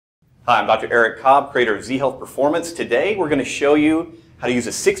Hi, I'm Dr. Eric Cobb, creator of Z-Health Performance. Today we're going to show you how to use a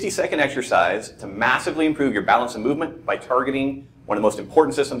 60-second exercise to massively improve your balance and movement by targeting one of the most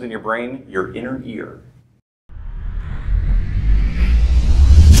important systems in your brain, your inner ear.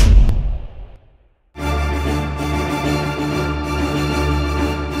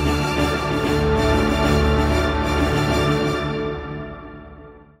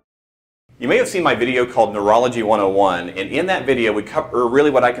 You may have seen my video called Neurology 101, and in that video we cover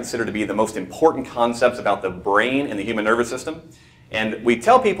really what I consider to be the most important concepts about the brain and the human nervous system. And we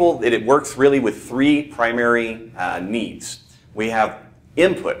tell people that it works really with three primary needs. We have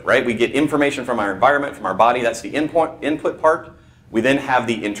input, right? We get information from our environment, from our body. That's the input part. We then have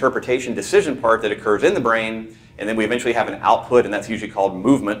the interpretation decision part that occurs in the brain, and then we eventually have an output, and that's usually called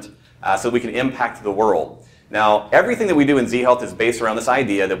movement, so we can impact the world. Now, everything that we do in Z-Health is based around this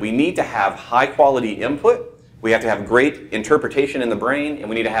idea that we need to have high-quality input, we have to have great interpretation in the brain, and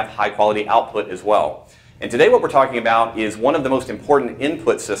we need to have high-quality output as well. And today what we're talking about is one of the most important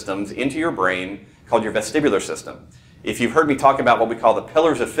input systems into your brain called your vestibular system. If you've heard me talk about what we call the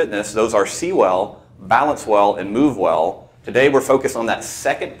pillars of fitness, those are see well, balance well, and move well. Today we're focused on that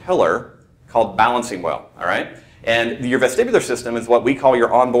second pillar called balancing well, all right? And your vestibular system is what we call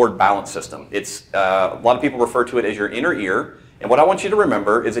your onboard balance system. It's, a lot of people refer to it as your inner ear. And what I want you to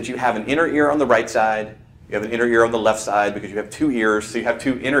remember is that you have an inner ear on the right side, you have an inner ear on the left side because you have two ears, so you have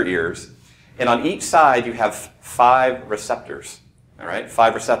two inner ears. And on each side you have 5 receptors, all right?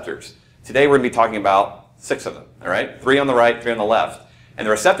 5 receptors. Today we're going to be talking about 6 of them, all right? 3 on the right, 3 on the left. And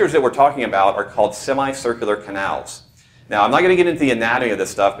the receptors that we're talking about are called semicircular canals. Now I'm not going to get into the anatomy of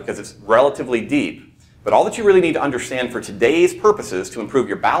this stuff because it's relatively deep. But all that you really need to understand for today's purposes to improve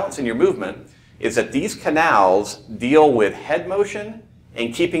your balance and your movement is that these canals deal with head motion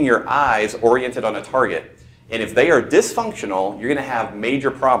and keeping your eyes oriented on a target. And if they are dysfunctional, you're going to have major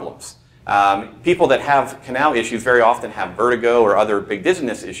problems. People that have canal issues very often have vertigo or other big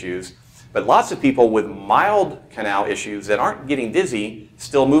dizziness issues, but lots of people with mild canal issues that aren't getting dizzy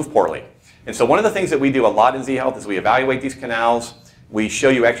still move poorly. And so one of the things that we do a lot in Z-Health is we evaluate these canals. We show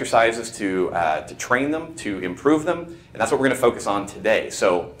you exercises to train them, to improve them, and that's what we're going to focus on today.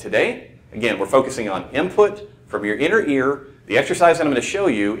 So today, again, we're focusing on input from your inner ear. The exercise that I'm going to show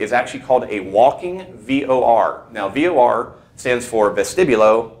you is actually called a walking VOR. Now, VOR stands for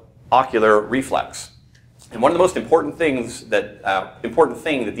vestibulo-ocular reflex. And one of the most important things that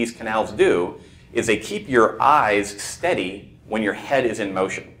these canals do is they keep your eyes steady when your head is in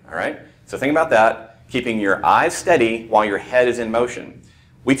motion. All right? So think about that. Keeping your eyes steady while your head is in motion.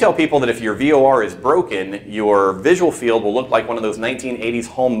 We tell people that if your VOR is broken, your visual field will look like one of those 1980s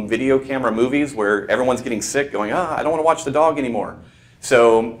home video camera movies where everyone's getting sick going, I don't want to watch the dog anymore.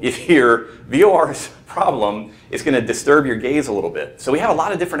 So if your VOR is a problem, it's going to disturb your gaze a little bit. So we have a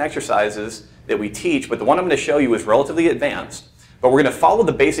lot of different exercises that we teach, but the one I'm going to show you is relatively advanced. But we're going to follow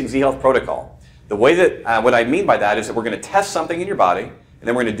the basic Z-Health protocol. The way that, what I mean by that is that we're going to test something in your body, and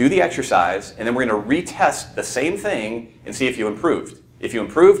then we're going to do the exercise, and then we're going to retest the same thing and see if you improved. If you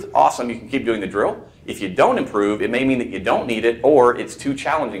improved, awesome, you can keep doing the drill. If you don't improve, it may mean that you don't need it or it's too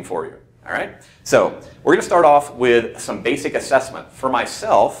challenging for you. All right? So we're going to start off with some basic assessment. For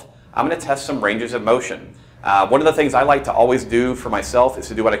myself, I'm going to test some ranges of motion. One of the things I like to always do for myself is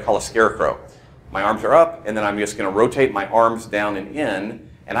to do what I call a scarecrow. My arms are up, and then I'm just going to rotate my arms down and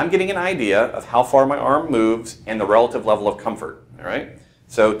in, and I'm getting an idea of how far my arm moves and the relative level of comfort. All right?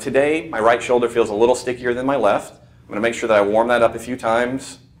 So today, my right shoulder feels a little stickier than my left. I'm going to make sure that I warm that up a few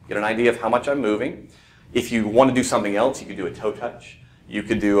times, get an idea of how much I'm moving. If you want to do something else, you could do a toe touch. You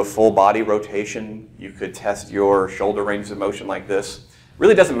could do a full body rotation. You could test your shoulder range of motion like this.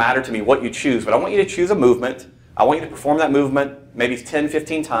 Really doesn't matter to me what you choose, but I want you to choose a movement. I want you to perform that movement maybe 10,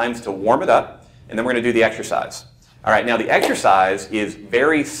 15 times to warm it up, and then we're going to do the exercise. All right, now the exercise is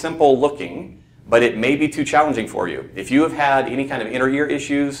very simple looking, but it may be too challenging for you. If you have had any kind of inner ear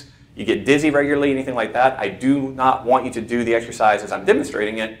issues, you get dizzy regularly, anything like that, I do not want you to do the exercise as I'm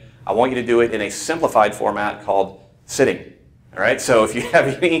demonstrating it. I want you to do it in a simplified format called sitting. All right? So if you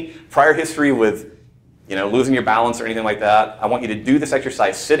have any prior history with losing your balance or anything like that, I want you to do this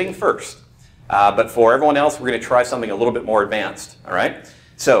exercise sitting first. But for everyone else, we're going to try something a little bit more advanced. All right?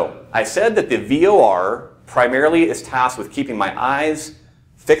 So I said that the VOR primarily is tasked with keeping my eyes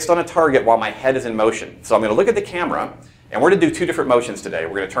fixed on a target while my head is in motion. So I'm going to look at the camera, and we're going to do 2 different motions today.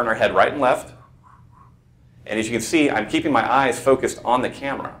 We're going to turn our head right and left, and as you can see, I'm keeping my eyes focused on the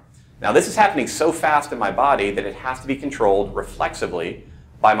camera. Now this is happening so fast in my body that it has to be controlled reflexively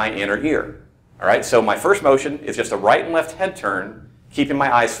by my inner ear. All right, so my first motion is just a right and left head turn, keeping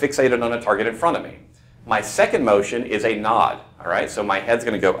my eyes fixated on a target in front of me. My second motion is a nod. All right, so my head's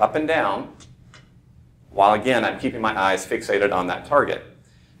going to go up and down, while again, I'm keeping my eyes fixated on that target.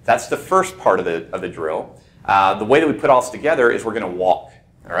 That's the first part of the drill. The way that we put all this together is we're going to walk.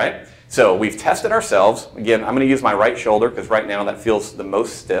 All right, so we've tested ourselves. Again, I'm going to use my right shoulder because right now that feels the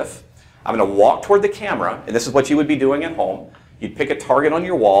most stiff. I'm going to walk toward the camera, and this is what you would be doing at home. You'd pick a target on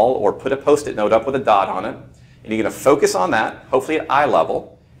your wall or put a Post-it note up with a dot on it, and you're going to focus on that, hopefully at eye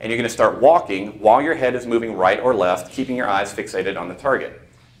level, and you're going to start walking while your head is moving right or left, keeping your eyes fixated on the target.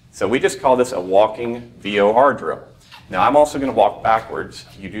 So we just call this a walking VOR drill. Now I'm also going to walk backwards.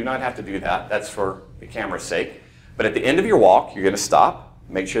 You do not have to do that. That's for the camera's sake. But at the end of your walk, you're going to stop,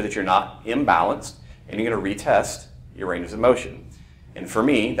 make sure that you're not imbalanced, and you're going to retest your ranges of motion. And for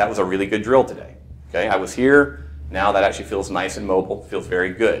me, that was a really good drill today. Okay, I was here. Now that actually feels nice and mobile, feels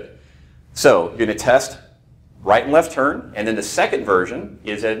very good. So you're going to test right and left turn, and then the second version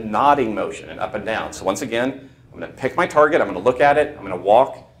is a nodding motion, an up and down. So once again, I'm going to pick my target, I'm going to look at it, I'm going to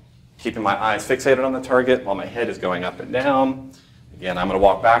walk, keeping my eyes fixated on the target while my head is going up and down. Again, I'm going to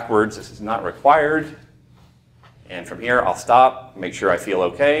walk backwards. This is not required. And from here, I'll stop, make sure I feel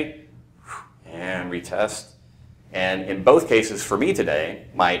okay, and retest. And in both cases for me today,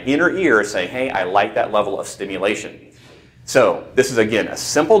 my inner ear is saying, hey, I like that level of stimulation. So this is, again, a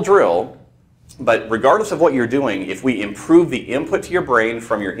simple drill, but regardless of what you're doing, if we improve the input to your brain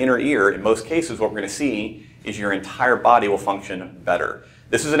from your inner ear, in most cases what we're going to see is your entire body will function better.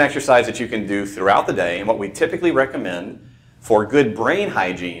 This is an exercise that you can do throughout the day, and what we typically recommend for good brain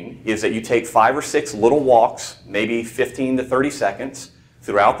hygiene is that you take 5 or 6 little walks, maybe 15 to 30 seconds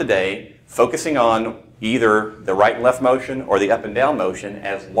throughout the day, focusing on either the right and left motion or the up and down motion,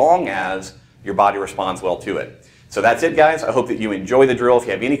 as long as your body responds well to it. So that's it, guys. I hope that you enjoy the drill. If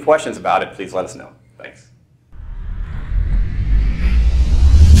you have any questions about it, please let us know. Thanks.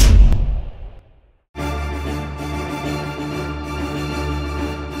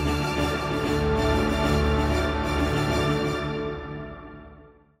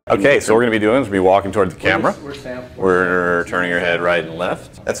 Okay, so we're going to be doing is we're going to be walking toward the camera. We're turning your head right and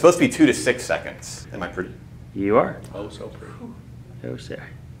left. That's supposed to be 2 to 6 seconds. Am I pretty? You are. Oh, so pretty. Go, sir.